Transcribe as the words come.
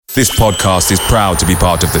This podcast is proud to be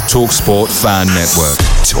part of the TalkSport Fan Network.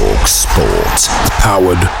 TalkSport.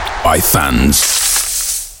 Powered by fans.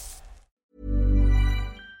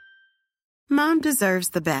 Mom deserves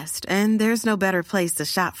the best, and there's no better place to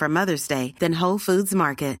shop for Mother's Day than Whole Foods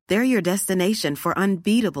Market. They're your destination for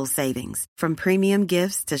unbeatable savings, from premium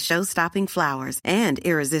gifts to show-stopping flowers and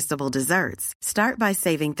irresistible desserts. Start by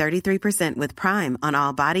saving 33% with Prime on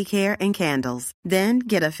all body care and candles. Then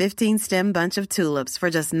get a 15-stem bunch of tulips for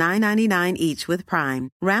just $9.99 each with Prime.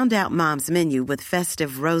 Round out Mom's menu with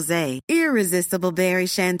festive rosé, irresistible berry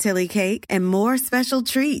chantilly cake, and more special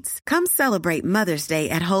treats. Come celebrate Mother's Day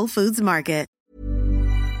at Whole Foods Market.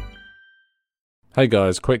 Hey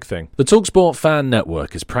guys, quick thing. The TalkSport Fan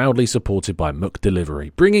Network is proudly supported by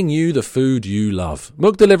McDelivery, bringing you the food you love.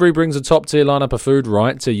 McDelivery brings a top-tier lineup of food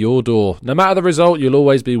right to your door. No matter the result, you'll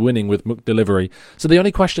always be winning with McDelivery. So the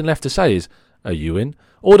only question left to say is, are you in?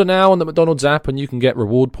 Order now on the McDonald's app and you can get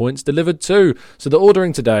reward points delivered too. So the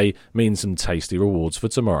ordering today means some tasty rewards for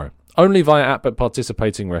tomorrow. Only via app at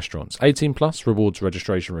participating restaurants. 18 plus, rewards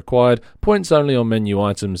registration required. Points only on menu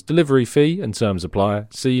items. Delivery fee and terms apply.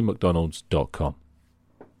 See mcdonalds.com.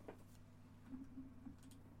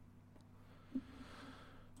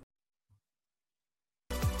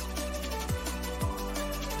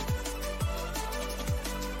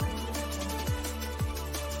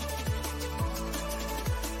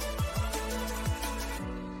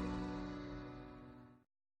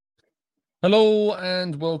 Hello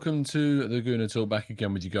and welcome to the Gooner Talk, back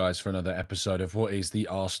again with you guys for another episode of what is the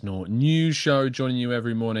Arsenal News Show, joining you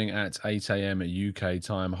every morning at 8 a.m. UK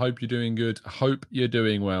time. Hope you're doing good. Hope you're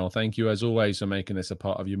doing well. Thank you as always for making this a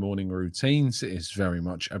part of your morning routines. It is very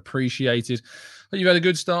much appreciated. Hope you've had a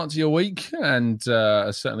good start to your week and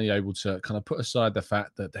are certainly able to kind of put aside the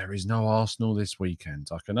fact that there is no Arsenal this weekend.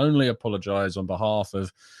 I can only apologise on behalf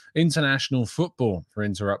of international football for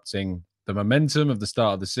interrupting the momentum of the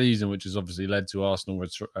start of the season, which has obviously led to Arsenal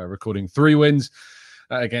recording 3 wins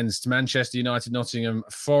against Manchester United, Nottingham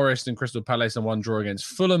Forest and Crystal Palace, and 1 draw against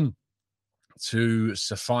Fulham to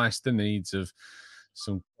suffice the needs of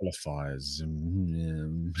some qualifiers.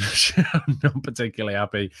 I'm not particularly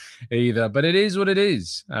happy either, but it is what it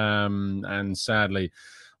is. And sadly,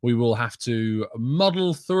 we will have to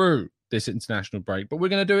muddle through this international break, but we're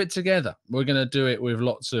going to do it together. We're going to do it with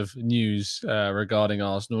lots of news regarding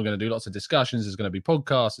Arsenal. We're going to do lots of discussions. There's going to be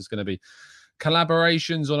podcasts. There's going to be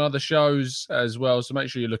collaborations on other shows as well. So make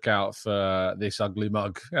sure you look out for this ugly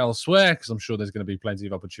mug elsewhere, because I'm sure there's going to be plenty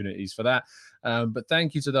of opportunities for that. But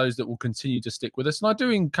thank you to those that will continue to stick with us. And I do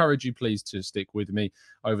encourage you, please, to stick with me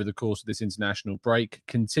over the course of this international break.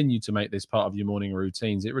 Continue to make this part of your morning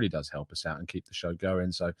routines. It really does help us out and keep the show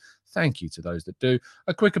going. So thank you to those that do.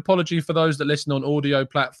 A quick apology for those that listen on audio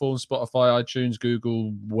platforms, Spotify, iTunes,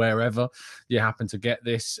 Google, wherever you happen to get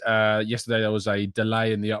this. Yesterday, there was a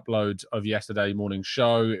delay in the upload of yesterday morning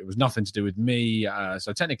show. It was nothing to do with me.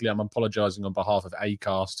 So technically, I'm apologising on behalf of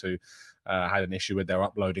Acast, who had an issue with their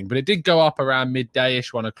uploading. But it did go up around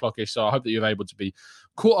midday-ish, 1 o'clock-ish. So I hope that you're able to be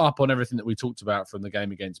caught up on everything that we talked about from the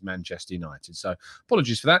game against Manchester United. So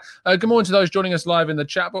apologies for that. Good morning to those joining us live in the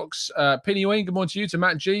chat box. Penny Wing, good morning to you, to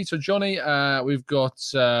Matt G, to Johnny. We've got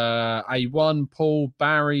A1, Paul,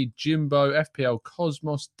 Barry, Jimbo, FPL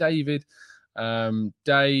Cosmos, David,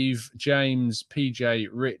 Dave, James, PJ,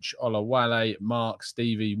 Rich, Olawale, Mark,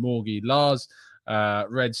 Stevie, Morgie, Lars,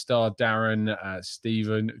 Red Star, Darren,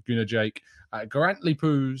 Stephen, Gunnar Jake, Grantley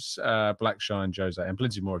Poos, Blackshine, Jose, and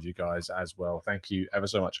plenty more of you guys as well. Thank you ever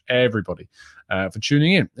so much, everybody, for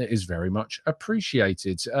tuning in. It is very much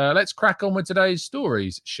appreciated. Let's crack on with today's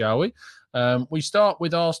stories, shall we? We start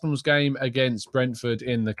with Arsenal's game against Brentford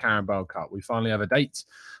in the Carabao Cup. We finally have a date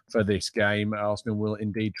for this game. Arsenal will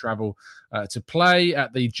indeed travel to play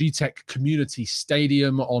at the GTEC Community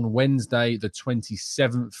Stadium on Wednesday, the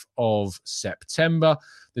 27th of September.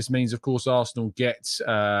 This means, of course, Arsenal get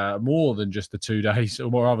more than just the 2 days,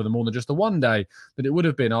 or more rather than more than just the 1 day that it would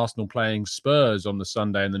have been Arsenal playing Spurs on the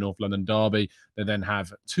Sunday in the North London derby. They then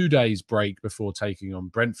have 2 days break before taking on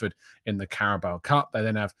Brentford in the Carabao Cup. They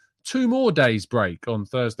then have 2 more days break on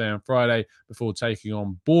Thursday and Friday before taking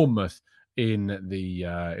on Bournemouth in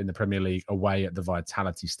the Premier League away at the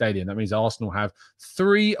Vitality Stadium. That means Arsenal have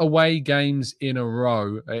 3 away games in a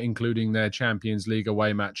row, including their Champions League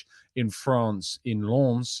away match in France in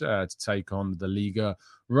Lens to take on the Liga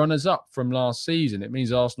runners-up from last season. It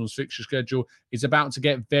means Arsenal's fixture schedule is about to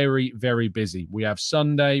get very, very busy. We have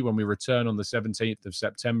Sunday when we return on the 17th of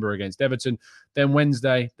September against Everton, then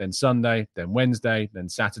Wednesday, then Sunday, then Wednesday, then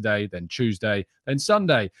Saturday, then Tuesday, then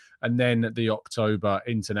Sunday, and then the October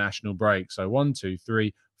international break. So 1, 2,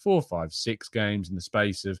 3, 4, 5, 6 games in the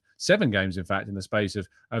space of 7 games, in fact, in the space of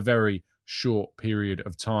a very short period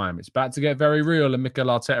of time. It's about to get very real, and Mikel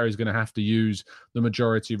Arteta is going to have to use the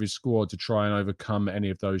majority of his squad to try and overcome any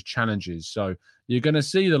of those challenges. So you're going to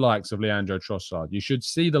see the likes of Leandro Trossard. You should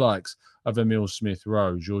see the likes of Emile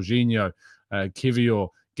Smith-Rowe, Jorginho, Kivior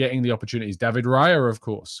getting the opportunities. David Raya, of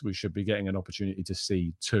course, we should be getting an opportunity to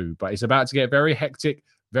see too. But it's about to get very hectic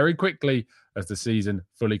very quickly as the season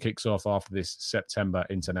fully kicks off after this September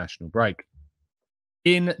international break.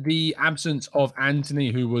 In the absence of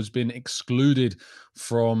Antony, who has been excluded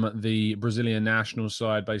from the Brazilian national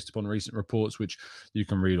side based upon recent reports, which you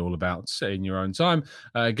can read all about in your own time,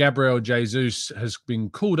 Gabriel Jesus has been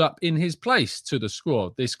called up in his place to the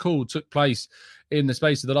squad. This call took place in the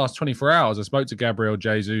space of the last 24 hours. I spoke to Gabriel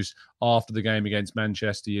Jesus after the game against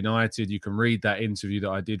Manchester United. You can read that interview that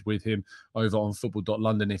I did with him over on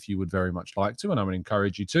football.london if you would very much like to, and I would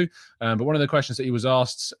encourage you to. But one of the questions that he was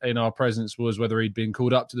asked in our presence was whether he'd been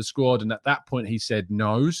called up to the squad, and at that point he said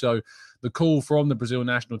no. So the call from the Brazil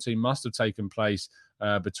national team must have taken place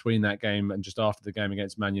between that game and just after the game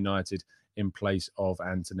against Man United in place of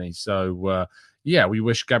Antony. So, we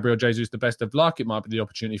wish Gabriel Jesus the best of luck. It might be the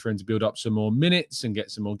opportunity for him to build up some more minutes and get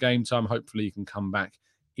some more game time. Hopefully he can come back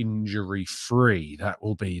injury-free. That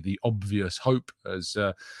will be the obvious hope as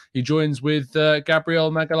he joins with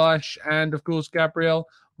Gabriel Magalhaes and, of course, Gabriel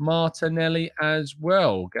Martinelli as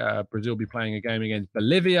well. Brazil will be playing a game against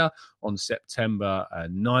Bolivia on September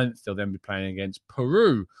 9th. They'll then be playing against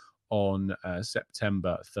Peru on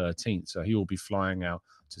September 13th. So he will be flying out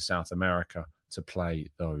to South America to play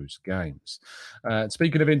those games.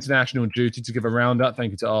 Speaking of international duty, to give a roundup,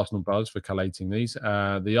 thank you to Arsenal Buzz for collating these.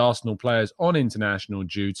 The Arsenal players on international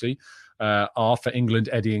duty are for England,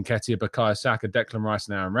 Eddie Nketiah, Bukayo Saka, Declan Rice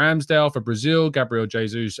and Aaron Ramsdale. For Brazil, Gabriel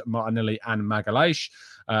Jesus, Martinelli and Magalhaes.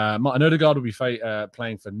 Martin Odegaard will be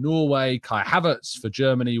playing for Norway, Kai Havertz for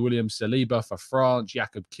Germany, William Saliba for France,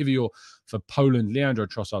 Jakub Kivior for Poland, Leandro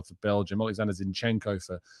Trossard for Belgium, Alexander Zinchenko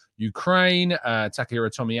for Ukraine, Takahiro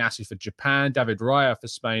Tomiyasu for Japan, David Raya for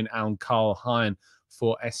Spain, and Karl Hein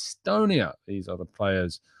for Estonia. These are the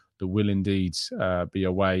players that will indeed be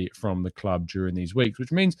away from the club during these weeks,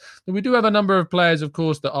 which means that we do have a number of players, of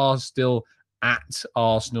course, that are still at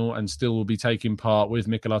Arsenal and still will be taking part with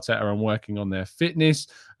Mikel Arteta and working on their fitness.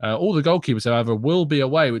 All the goalkeepers, however, will be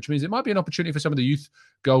away, which means it might be an opportunity for some of the youth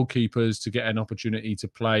goalkeepers to get an opportunity to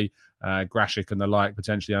play Grashik and the like,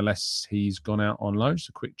 potentially, unless he's gone out on loan. Just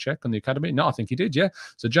a quick check on the academy. No, I think he did, yeah.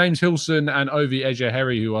 So James Hilson and Ovi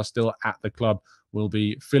Ejeheri, who are still at the club, will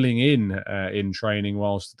be filling in training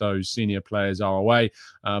whilst those senior players are away.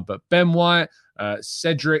 But Ben White,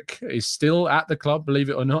 Cedric is still at the club, believe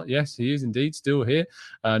it or not. Yes, he is indeed still here.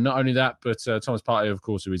 Not only that, but Thomas Partey, of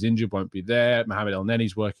course, who is injured, won't be there. Mohamed El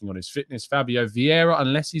Neni's working on his fitness. Fabio Vieira,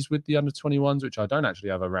 unless he's with the under-21s, which I don't actually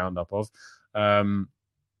have a roundup of.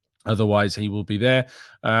 Otherwise, he will be there.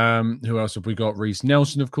 Who else have we got? Reece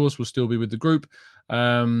Nelson, of course, will still be with the group.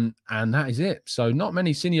 And that is it. So not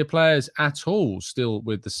many senior players at all still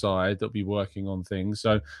with the side that'll be working on things.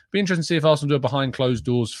 So it'll be interesting to see if Arsenal do a behind closed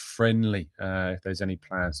doors friendly. If there's any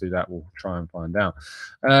plans to do that, we'll try and find out.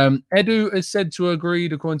 Edu is said to agree,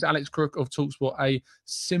 according to Alex Crook of TalkSport, a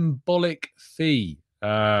symbolic fee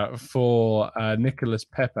for Nicolas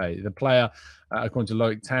Pepe. The player, according to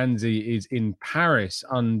Loic Tanzi, is in Paris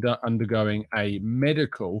undergoing a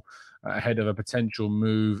medical ahead of a potential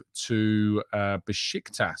move to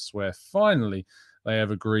Besiktas, where finally they have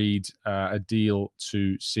agreed a deal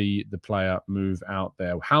to see the player move out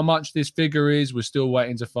there. How much this figure is, we're still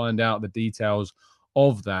waiting to find out the details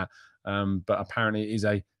of that. But apparently it is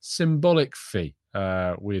a symbolic fee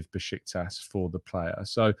with Besiktas for the player.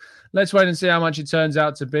 So let's wait and see how much it turns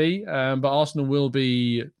out to be. But Arsenal will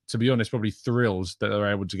be, to be honest, probably thrilled that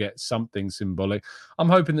they're able to get something symbolic. I'm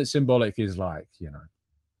hoping that symbolic is like,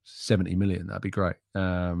 70 million. That'd be great.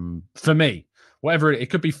 For me, whatever it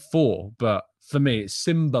could be 4, but for me, it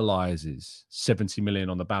symbolizes 70 million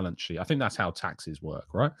on the balance sheet. I think that's how taxes work,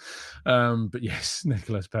 right? But yes,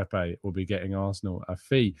 Nicolas Pepe will be getting Arsenal a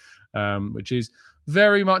fee, which is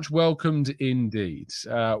very much welcomed indeed.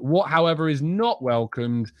 What, however, is not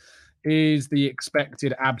welcomed is the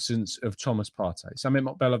expected absence of Thomas Partey. Samit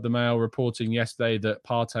Mokbel of the Mail reporting yesterday that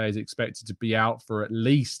Partey is expected to be out for at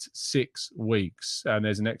least 6 weeks. And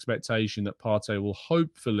there's an expectation that Partey will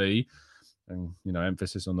hopefully, and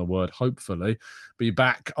emphasis on the word hopefully, be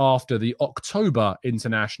back after the October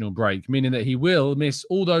international break, meaning that he will miss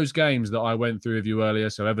all those games that I went through with you earlier.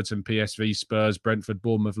 So Everton, PSV, Spurs, Brentford,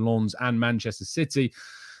 Bournemouth, Lens and Manchester City.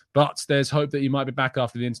 But there's hope that he might be back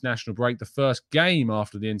after the international break. The first game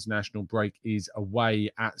after the international break is away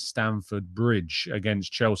at Stamford Bridge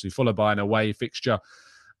against Chelsea, followed by an away fixture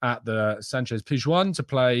at the Sanchez Pizjuan to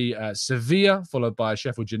play Sevilla, followed by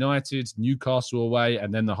Sheffield United, Newcastle away,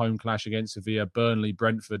 and then the home clash against Sevilla, Burnley,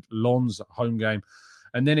 Brentford, Lens home game,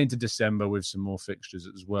 and then into December with some more fixtures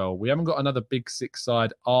as well. We haven't got another Big Six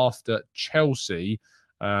side after Chelsea,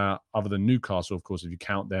 other than Newcastle, of course, if you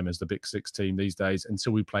count them as the Big Six team these days,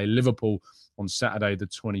 until we play Liverpool on Saturday, the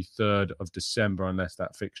 23rd of December, unless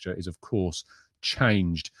that fixture is, of course,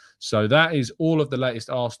 changed. So that is all of the latest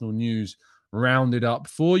Arsenal news rounded up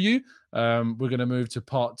for you. We're going to move to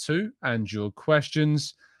part 2 and your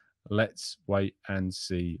questions. Let's wait and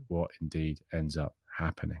see what indeed ends up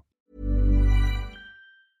happening.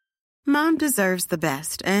 Mom deserves the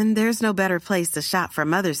best, and there's no better place to shop for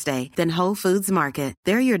Mother's Day than Whole Foods Market.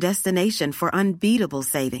 They're your destination for unbeatable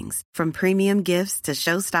savings, from premium gifts to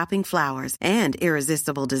show-stopping flowers and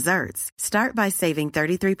irresistible desserts. Start by saving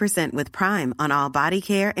 33% with Prime on all body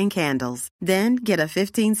care and candles. Then get a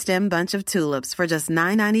 15-stem bunch of tulips for just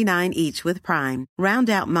 $9.99 each with Prime. Round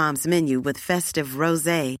out Mom's menu with festive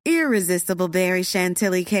rosé, irresistible berry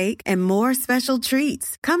chantilly cake, and more special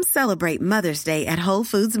treats. Come celebrate Mother's Day at Whole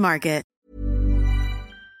Foods Market.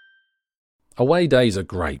 Away days are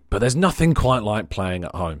great, but there's nothing quite like playing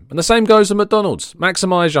at home. And the same goes for McDonald's.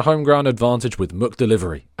 Maximise your home ground advantage with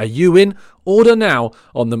McDelivery. Are you in? Order now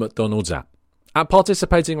on the McDonald's app. At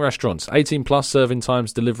participating restaurants, 18 plus serving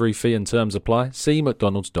times, delivery fee and terms apply. See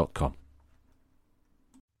mcdonalds.com.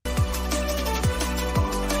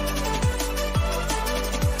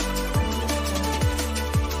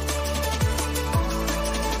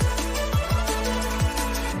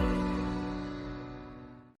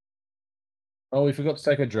 Oh, we forgot to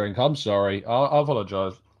take a drink. I'm sorry. I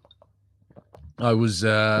apologise. I was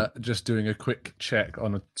just doing a quick check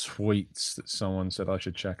on a tweet that someone said I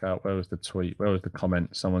should check out. Where was the tweet? Where was the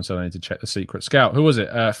comment? Someone said I need to check the Secret Scout. Who was it?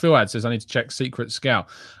 Fuad says I need to check Secret Scout.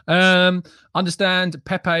 Understand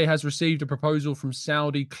Pepe has received a proposal from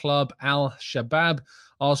Saudi club Al Shabab.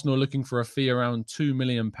 Arsenal are looking for a fee around £2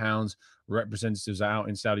 million. Representatives are out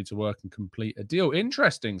in Saudi to work and complete a deal.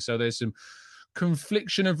 Interesting. So there's some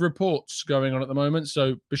confliction of reports going on at the moment.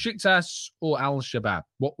 So Besiktas or Al Shabab,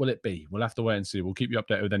 what will it be? We'll have to wait and see. We'll keep you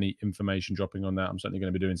updated with any information dropping on that. I'm certainly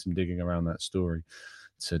going to be doing some digging around that story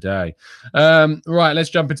today. Right, let's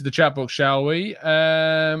jump into the chat box, shall we?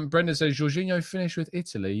 Brendan says, Jorginho finished with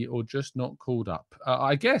Italy or just not called up?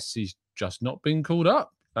 I guess he's just not been called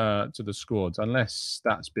up to the squads, unless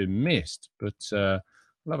that's been missed. But we'll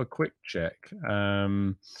have a quick check.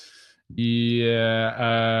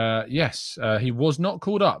 Yes, he was not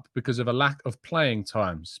called up because of a lack of playing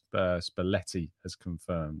times, Spalletti has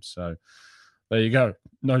confirmed. So there you go.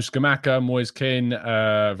 No Scamacca, Moise Kean,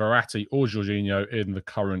 Verratti or Jorginho in the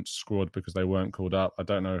current squad because they weren't called up. I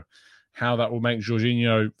don't know how that will make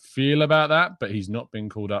Jorginho feel about that, but he's not been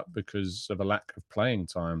called up because of a lack of playing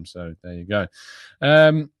time. So there you go.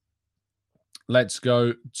 Let's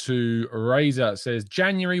go to Razor. It says,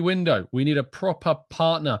 January window. We need a proper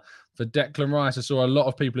partner for Declan Rice. I saw a lot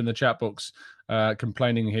of people in the chat box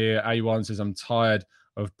complaining here. A1 says, I'm tired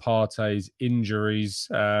of Partey's injuries.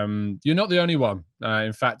 You're not the only one.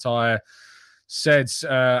 In fact, I said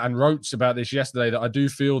and wrote about this yesterday that I do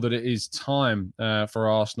feel that it is time for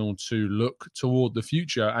Arsenal to look toward the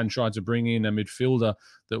future and try to bring in a midfielder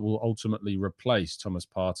that will ultimately replace Thomas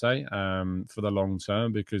Partey for the long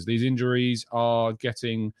term, because these injuries are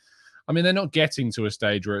getting... I mean, they're not getting to a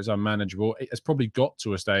stage where it's unmanageable. It's probably got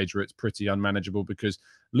to a stage where it's pretty unmanageable, because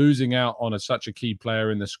losing out on such a key player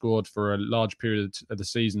in the squad for a large period of the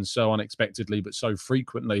season so unexpectedly but so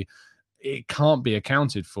frequently, it can't be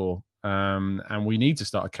accounted for. And we need to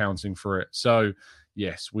start accounting for it. So,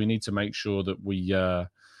 yes, we need to make sure that we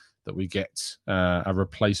get a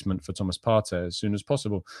replacement for Thomas Partey as soon as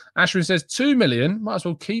possible. Ashwin says 2 million. Might as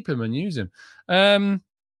well keep him and use him.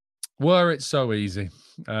 Were it so easy,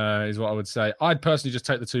 is what I would say. I'd personally just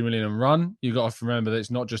take the 2 million and run. You've got to remember that it's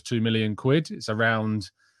not just 2 million quid. It's around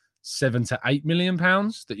 7 to 8 million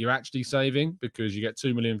pounds that you're actually saving, because you get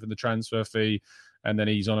 2 million for the transfer fee, and then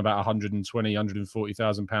he's on about 120,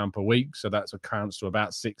 140,000 pound per week. So that accounts to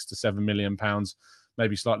about 6 to 7 million pounds,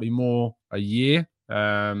 maybe slightly more a year.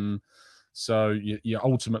 So you're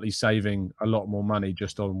ultimately saving a lot more money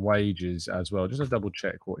just on wages as well. Just to double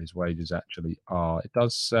check what his wages actually are. It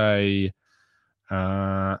does say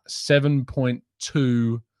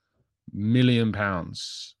 7.2 million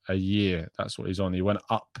pounds a year. That's what he's on. He went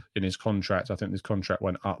up in his contract. I think his contract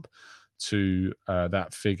went up to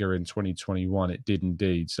that figure in 2021. It did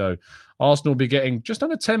indeed. So Arsenal will be getting just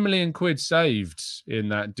under 10 million quid saved in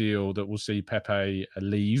that deal that will see Pepe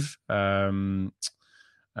leave to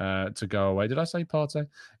go away. Did I say Partey?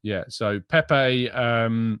 Yeah. So Pepe,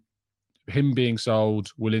 him being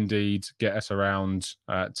sold will indeed get us around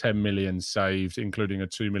 10 million saved, including a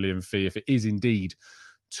 2 million fee if it is indeed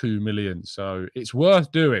 2 million. So it's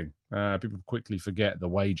worth doing. People quickly forget the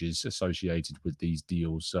wages associated with these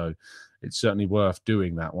deals. So it's certainly worth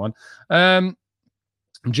doing that one.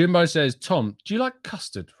 Jimbo says, Tom, do you like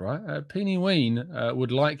custard, right? Peeny Ween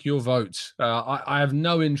would like your vote. I have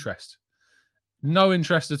no interest. No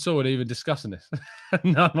interest at all in even discussing this.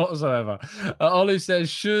 None whatsoever. Ollie says,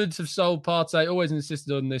 should have sold Partey. Always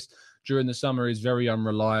insisted on this during the summer. He's very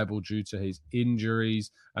unreliable due to his injuries.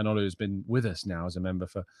 And Ollie has been with us now as a member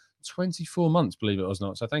for 24 months, believe it or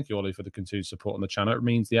not. So thank you, Ollie, for the continued support on the channel. It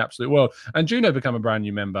means the absolute world. And Juno become a brand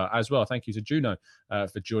new member as well. Thank you to Juno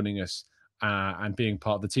for joining us and being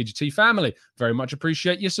part of the TGT family. Very much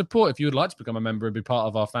appreciate your support. If you would like to become a member and be part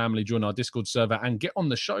of our family, join our Discord server and get on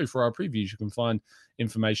the show for our previews, you can find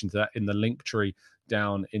information to that in the link tree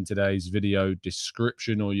down in today's video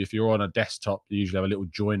description. Or if you're on a desktop, you usually have a little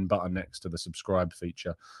join button next to the subscribe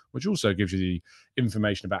feature, which also gives you the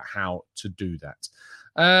information about how to do that.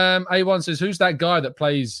 A1 says, who's that guy that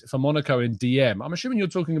plays for Monaco in DM? I'm assuming you're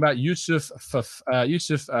talking about Yusuf, not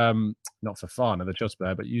Fofana, the Chelsea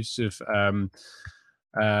player, but Yusuf.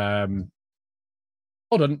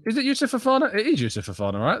 Hold on, is it Yusuf Fofana? It is Yusuf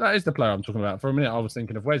Fofana, right? That is the player I'm talking about. For a minute, I was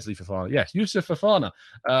thinking of Wesley Fofana. Yes, Yusuf Fofana,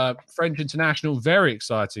 French international, very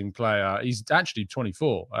exciting player. He's actually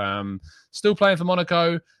 24, still playing for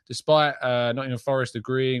Monaco, despite Nottingham Forest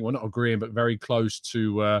not agreeing, but very close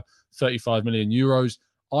to 35 million euros.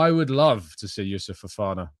 I would love to see Yusuf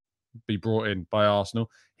Fofana be brought in by Arsenal.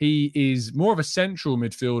 He is more of a central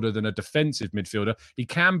midfielder than a defensive midfielder. He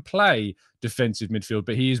can play defensive midfield,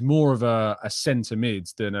 but he is more of a centre mid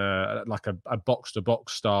than a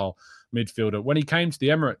box-to-box style midfielder. When he came to the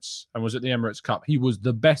Emirates and was at the Emirates Cup, he was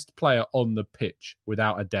the best player on the pitch,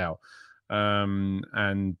 without a doubt. For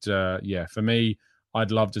me,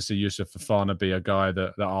 I'd love to see Yusuf Fofana be a guy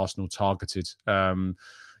that Arsenal targeted.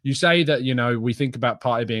 You say that, we think about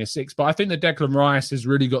Partey being a 6, but I think that Declan Rice has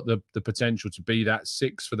really got the potential to be that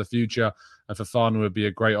 6 for the future. And Fofana would be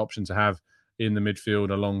a great option to have in the midfield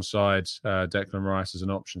alongside Declan Rice as an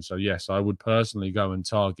option. So, yes, I would personally go and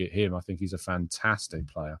target him. I think he's a fantastic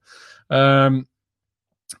player.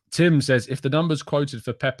 Tim says, if the numbers quoted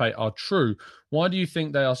for Pepe are true, why do you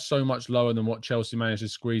think they are so much lower than what Chelsea managed to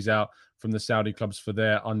squeeze out from the Saudi clubs for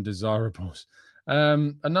their undesirables?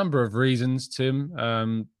 A number of reasons,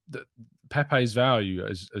 Tim. Pepe's value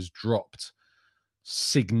has dropped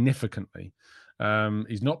significantly.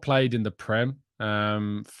 He's not played in the Prem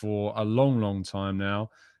for a long, long time now.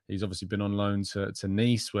 He's obviously been on loan to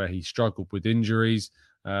Nice, where he struggled with injuries.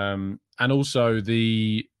 And also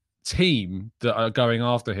the team that are going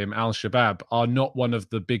after him, Al Shabab, are not one of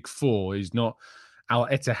the big four. He's not Al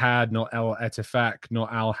Ittihad, not Al Ettifaq,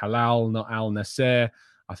 not Al Halal, not Al Nasser.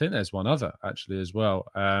 I think there's one other actually as well.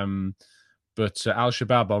 But Al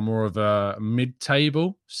Shabab are more of a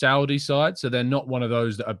mid-table Saudi side. So they're not one of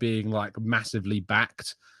those that are being massively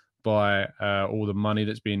backed by all the money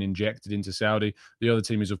that's being injected into Saudi. The other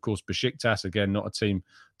team is, of course, Besiktas. Again, not a team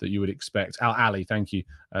that you would expect. Al Ali, thank you,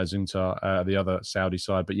 Zuntar, the other Saudi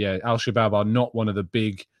side. But yeah, Al Shabab are not one of the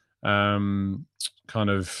big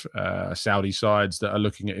Saudi sides that are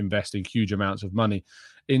looking at investing huge amounts of money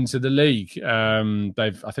into the league. I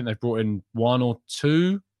think they've brought in 1 or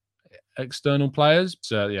 2 external players.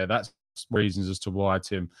 So yeah, that's reasons as to why,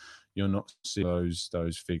 Tim, you're not seeing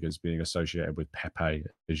those figures being associated with Pepe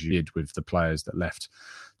as you did with the players that left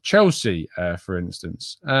Chelsea, for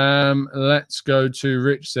instance. Let's go to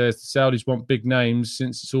Rich says the Saudis want big names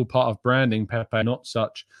since it's all part of branding. Pepe not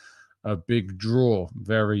such a big draw.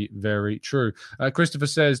 Very, very true. Christopher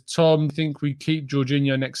says, Tom, think we keep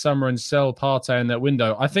Jorginho next summer and sell Partey in that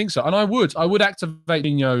window? I think so. And I would activate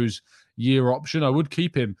Jorginho's year option. I would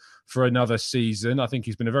keep him for another season. I think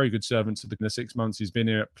he's been a very good servant to the 6 months he's been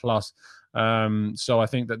here at Plus. So I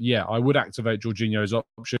think that, yeah, I would activate Jorginho's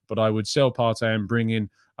option, but I would sell Partey and bring in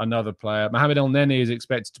another player. Mohamed El Neni is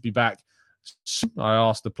expected to be back. I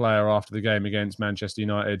asked the player after the game against Manchester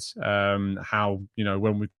United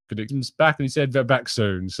when we predictions back, and he said they're back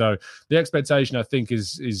soon. So the expectation, I think,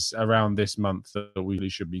 is around this month that we really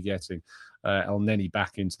should be getting El Neni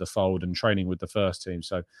back into the fold and training with the first team.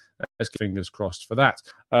 So let's get fingers crossed for that.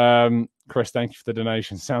 Chris, thank you for the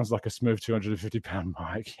donation. Sounds like a smooth £250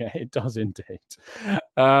 mic. Yeah, it does indeed.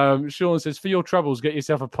 Sean says, for your troubles, get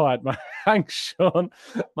yourself a pint. Thanks, Sean.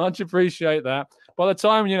 Much appreciate that. By the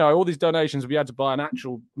time, all these donations, we had to buy an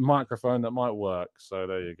actual microphone that might work. So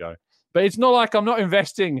there you go. But it's not like I'm not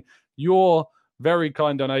investing your very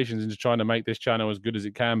kind donations into trying to make this channel as good as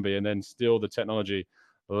it can be, and then still the technology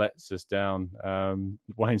lets us down.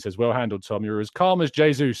 Wayne says, well handled, Tom. You're as calm as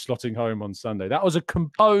Jesus slotting home on Sunday. That was a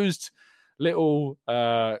composed little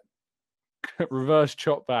reverse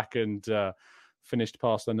chop back and finished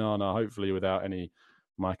past the nana, hopefully without any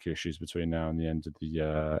mic issues between now and the end of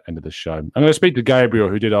the show. I'm going to speak to Gabriel,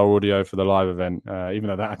 who did our audio for the live event, even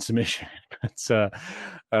though that had some issues.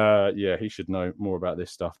 But yeah, he should know more about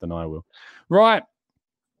this stuff than I will. Right.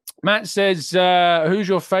 Matt says, who's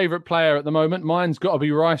your favourite player at the moment? Mine's got to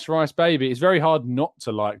be Rice Baby. It's very hard not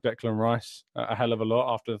to like Declan Rice a hell of a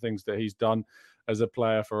lot after the things that he's done as a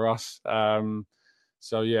player for us.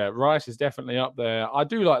 So, yeah, Rice is definitely up there. I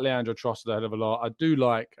do like Leandro Trossard a hell of a lot. I do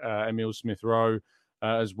like Emile Smith-Rowe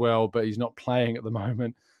as well, but he's not playing at the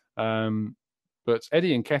moment. But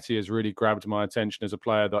Eddie Nketiah has really grabbed my attention as a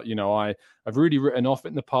player that, I've really written off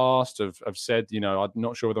in the past. I've said, I'm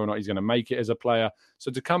not sure whether or not he's going to make it as a player. So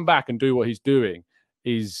to come back and do what he's doing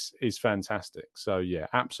is fantastic. So, yeah,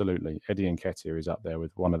 absolutely. Eddie Nketiah is up there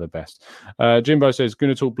with one of the best. Jimbo says,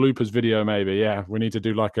 going to talk bloopers video maybe. Yeah, we need to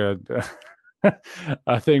do like a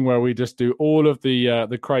thing where we just do all of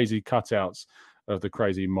the crazy cutouts of the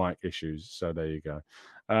crazy mic issues. So there you go.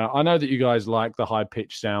 I know that you guys like the high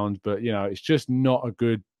pitch sound, but it's just not a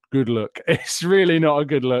good look. It's really not a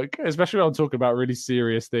good look, especially when I'm talking about really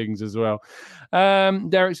serious things as well.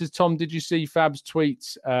 Derek says, Tom, did you see Fab's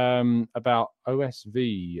tweet about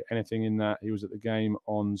OSV? Anything in that? He was at the game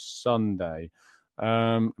on Sunday.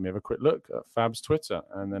 Let me have a quick look at Fab's Twitter,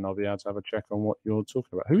 and then I'll be able to have a check on what you're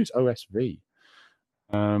talking about. Who is OSV?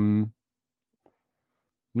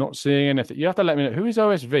 Not seeing anything. You have to let me know. Who is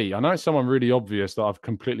OSV? I know it's someone really obvious that I've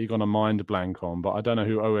completely gone a mind blank on, but I don't know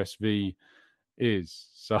who OSV is.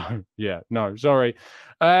 So, yeah, no, sorry.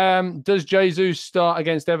 Does Jesus start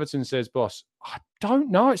against Everton, says Boss? I don't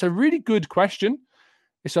know. It's a really good question.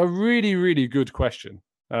 It's a really, really good question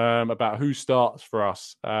about who starts for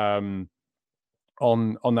us on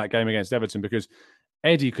that game against Everton, because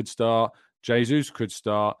Eddie could start, Jesus could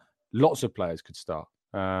start, lots of players could start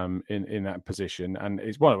in that position, and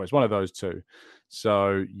it's one of those two.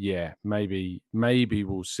 So yeah, maybe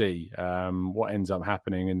we'll see what ends up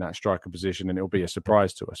happening in that striker position, and it'll be a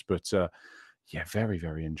surprise to us. But yeah, very,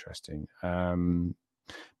 very interesting.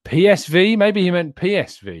 PSV, maybe he meant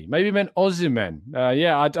PSV, maybe he meant Osimhen.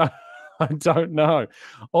 Yeah, I don't know.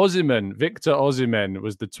 Osimhen, Victor Osimhen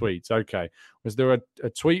was the tweet. Okay, was there a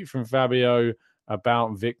tweet from Fabio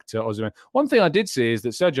about Victor Osimhen? One thing I did see is that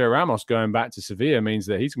Sergio Ramos going back to Sevilla means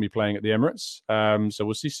that he's going to be playing at the Emirates. So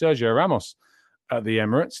we'll see Sergio Ramos at the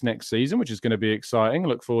Emirates next season, which is going to be exciting.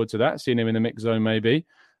 Look forward to that, seeing him in the mix zone maybe.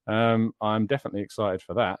 I'm definitely excited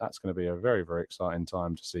for that. That's going to be a very, very exciting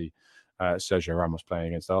time to see Sergio Ramos playing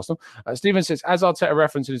against Arsenal. Stephen says, as Arteta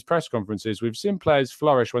referenced in his press conferences, we've seen players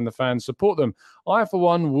flourish when the fans support them. I, for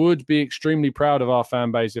one, would be extremely proud of our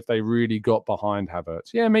fan base if they really got behind Havertz.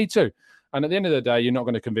 Yeah, me too. And at the end of the day, you're not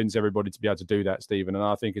going to convince everybody to be able to do that, Stephen. And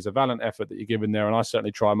I think it's a valiant effort that you're giving there. And I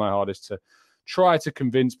certainly try my hardest to try to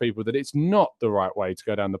convince people that it's not the right way to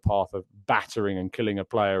go down the path of battering and killing a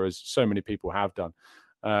player, as so many people have done.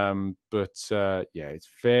 But yeah, it's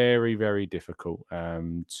very, very difficult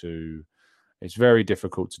to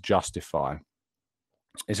justify.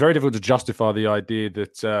 It's very difficult to justify the idea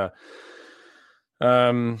that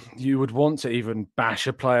you would want to even bash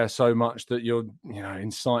a player so much that you're,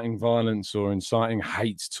 inciting violence or inciting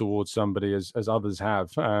hate towards somebody as others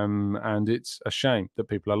have. And it's a shame that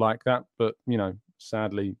people are like that. But,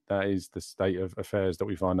 sadly, that is the state of affairs that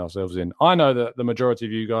we find ourselves in. I know that the majority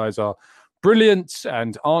of you guys are brilliant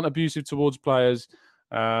and aren't abusive towards players.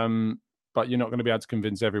 But you're not going to be able to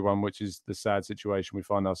convince everyone, which is the sad situation we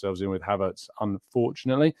find ourselves in with Havertz,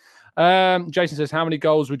 unfortunately. Jason says, how many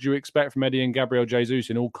goals would you expect from Eddie and Gabriel Jesus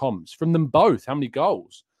in all comps? From them both, how many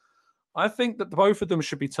goals? I think that both of them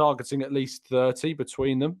should be targeting at least 30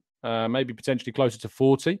 between them, maybe potentially closer to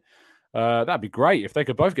 40. That'd be great. If they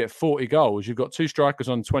could both get 40 goals, you've got two strikers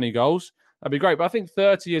on 20 goals. That'd be great. But I think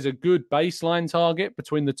 30 is a good baseline target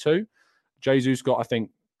between the two. Jesus got, I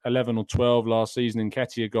think, 11 or 12 last season, and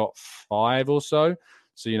Nketiah got 5 or so.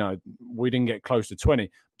 So, we didn't get close to 20.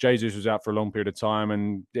 Jesus was out for a long period of time,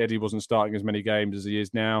 and Eddie wasn't starting as many games as he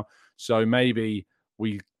is now. So maybe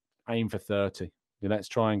we aim for 30. Let's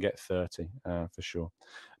try and get 30 for sure.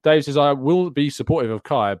 Dave says, I will be supportive of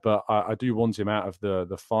Kai, but I do want him out of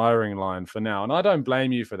the firing line for now. And I don't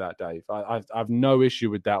blame you for that, Dave. I've no issue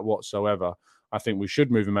with that whatsoever. I think we should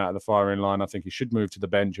move him out of the firing line. I think he should move to the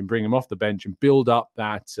bench and bring him off the bench and build up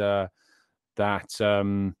that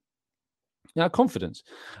confidence.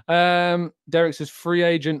 Derek says, free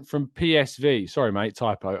agent from PSV. Sorry, mate,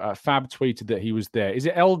 typo. Fab tweeted that he was there. Is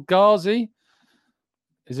it El Ghazi?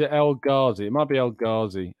 It might be El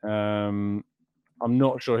Ghazi. I'm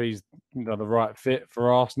not sure he's the right fit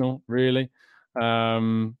for Arsenal, really.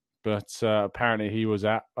 But apparently he was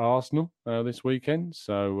at Arsenal this weekend.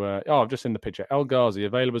 So, I've just seen the picture. El Ghazi,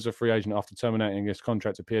 available as a free agent after terminating his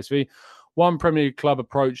contract at PSV. One Premier League club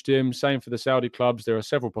approached him. Same for the Saudi clubs. There are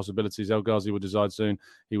several possibilities. El Ghazi will decide soon.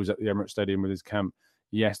 He was at the Emirates Stadium with his camp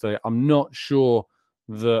yesterday. I'm not sure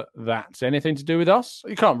that's anything to do with us.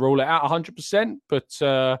 You can't rule it out 100%, but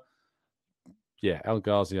El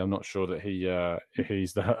Ghazi, I'm not sure that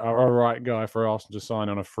he's the right guy for Arsenal to sign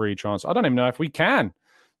on a free transfer. I don't even know if we can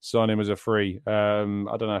sign him as a free. I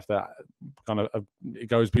don't know if that kind of it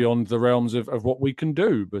goes beyond the realms of what we can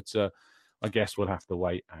do, but I guess we'll have to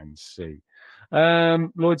wait and see.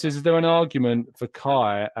 Lloyd says, is there an argument for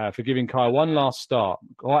Kai, for giving Kai one last start,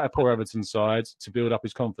 quite a poor Everton side, to build up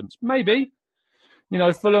his confidence? Maybe.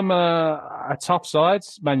 Fulham are tough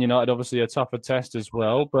sides. Man United, obviously, a tougher test as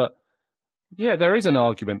well. But, yeah, there is an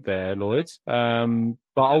argument there, Lloyd. But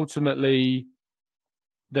ultimately,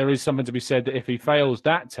 there is something to be said that if he fails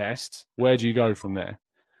that test, where do you go from there?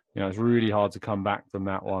 It's really hard to come back from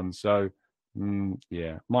that one. So,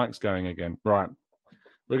 Mike's going again. Right.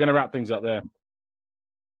 We're going to wrap things up there.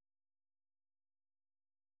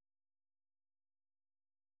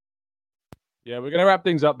 Yeah, we're going to wrap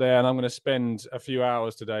things up there, and I'm going to spend a few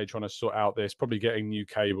hours today trying to sort out this, probably getting new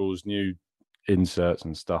cables, new inserts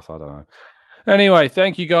and stuff. I don't know. Anyway,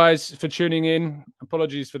 thank you guys for tuning in.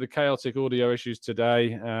 Apologies for the chaotic audio issues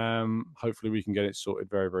today. Hopefully we can get it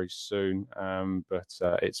sorted very, very soon. But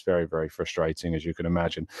it's very, very frustrating, as you can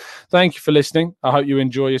imagine. Thank you for listening. I hope you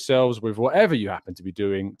enjoy yourselves with whatever you happen to be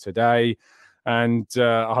doing today. And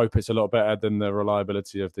I hope it's a lot better than the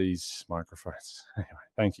reliability of these microphones. Anyway,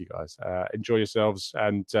 thank you guys. Enjoy yourselves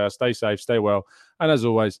and stay safe, stay well. And as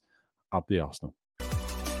always, up the Arsenal.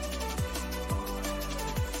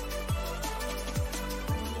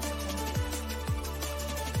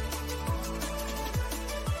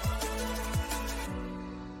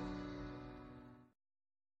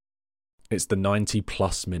 It's the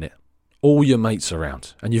 90-plus minute. All your mates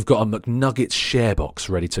around, and you've got a McNuggets share box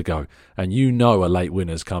ready to go, and you know a late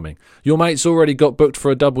winner's coming. Your mate's already got booked for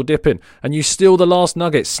a double dipping, and you steal the last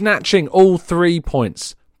nugget, snatching all 3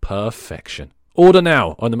 points. Perfection. Order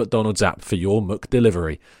now on the McDonald's app for your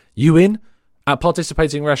McDelivery. You in? At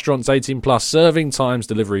participating restaurants 18 plus, serving times,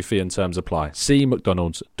 delivery fee and terms apply. See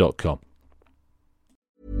mcdonalds.com.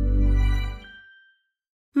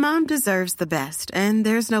 Mom deserves the best, and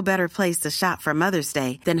there's no better place to shop for Mother's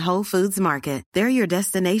Day than Whole Foods Market. They're your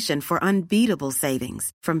destination for unbeatable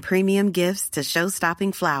savings, from premium gifts to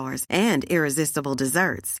show-stopping flowers and irresistible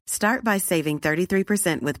desserts. Start by saving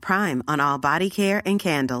 33% with Prime on all body care and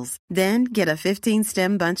candles. Then get a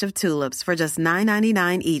 15-stem bunch of tulips for just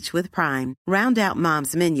 $9.99 each with Prime. Round out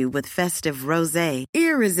Mom's menu with festive rosé,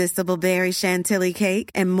 irresistible berry chantilly cake,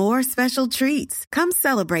 and more special treats. Come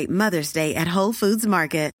celebrate Mother's Day at Whole Foods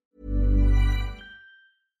Market.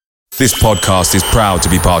 This podcast is proud to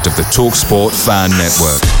be part of the TalkSport Fan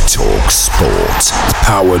Network. TalkSport.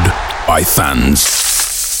 Powered by fans.